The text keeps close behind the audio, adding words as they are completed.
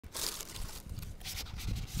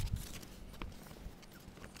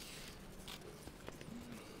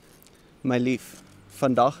My lief,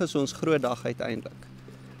 vandag is ons groot dag uiteindelik.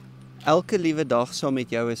 Elke liewe dag saam met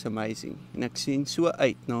jou is amazing en ek sien so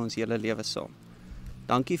uit na ons hele lewe saam.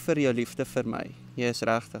 Dankie vir jou liefde vir my. Jy is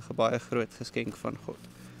regtig 'n baie groot geskenk van God.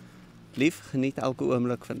 Lief, geniet elke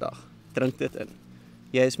oomblik vandag. Drink dit in.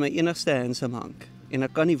 Jy is my enigste handsome hank en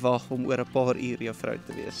ek kan nie wag om oor 'n paar uur jou vrou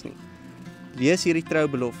te wees nie. Lees hierdie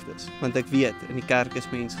troubeloftes, want ek weet in die kerk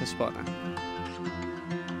is mens gespanne.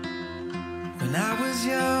 When I was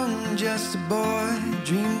young, just a boy,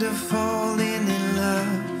 dreamed of falling in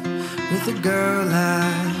love with a girl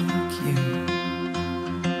like you.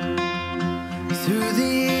 Through the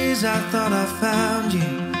years I thought I found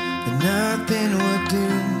you, but nothing would do.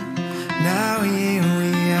 Now here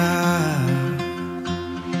we are.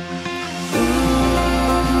 Ooh,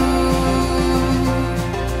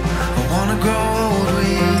 I wanna grow old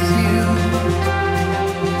with you.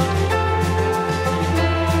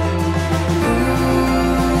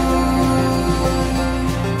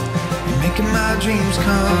 Making my dreams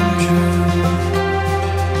come true.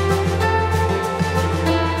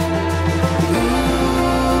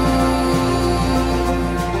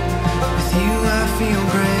 With you I feel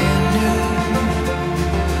brand new,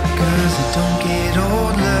 'cause I don't get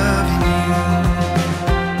old loving you.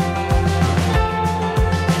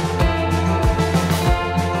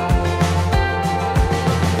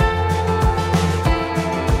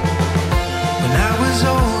 When I was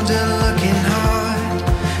older looking hard,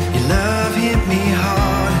 your love hit me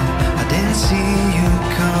hard. I didn't see you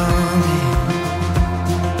coming.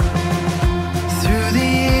 Through the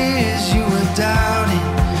years you were doubting,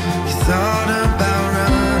 you thought about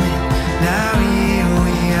running. Now here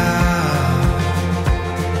we are.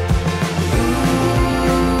 Ooh,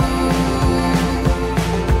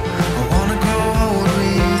 I wanna grow old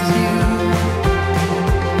with you.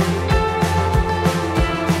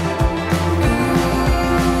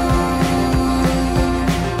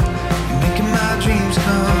 You're making my dreams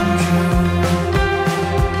come true.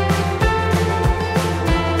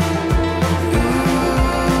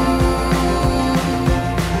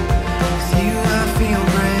 With you I feel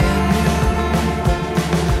brand new,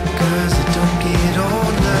 'cause I don't get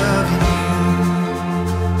old loving you.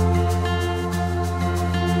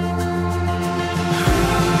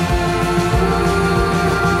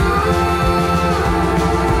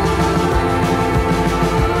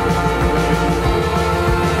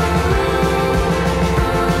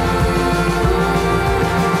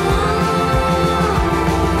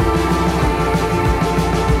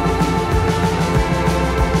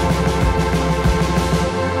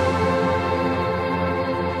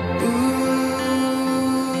 Ooh,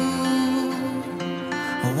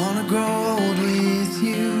 I wanna grow old with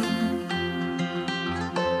you.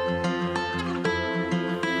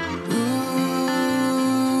 Ooh,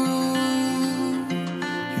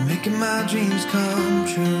 you're making my dreams come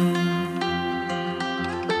true.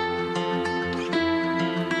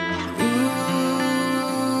 Ooh,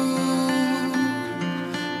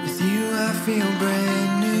 with you I feel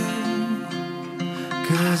brand new,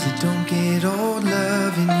 'cause I don't get old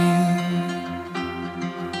loving you.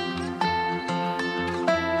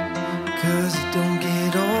 'Cause I don't get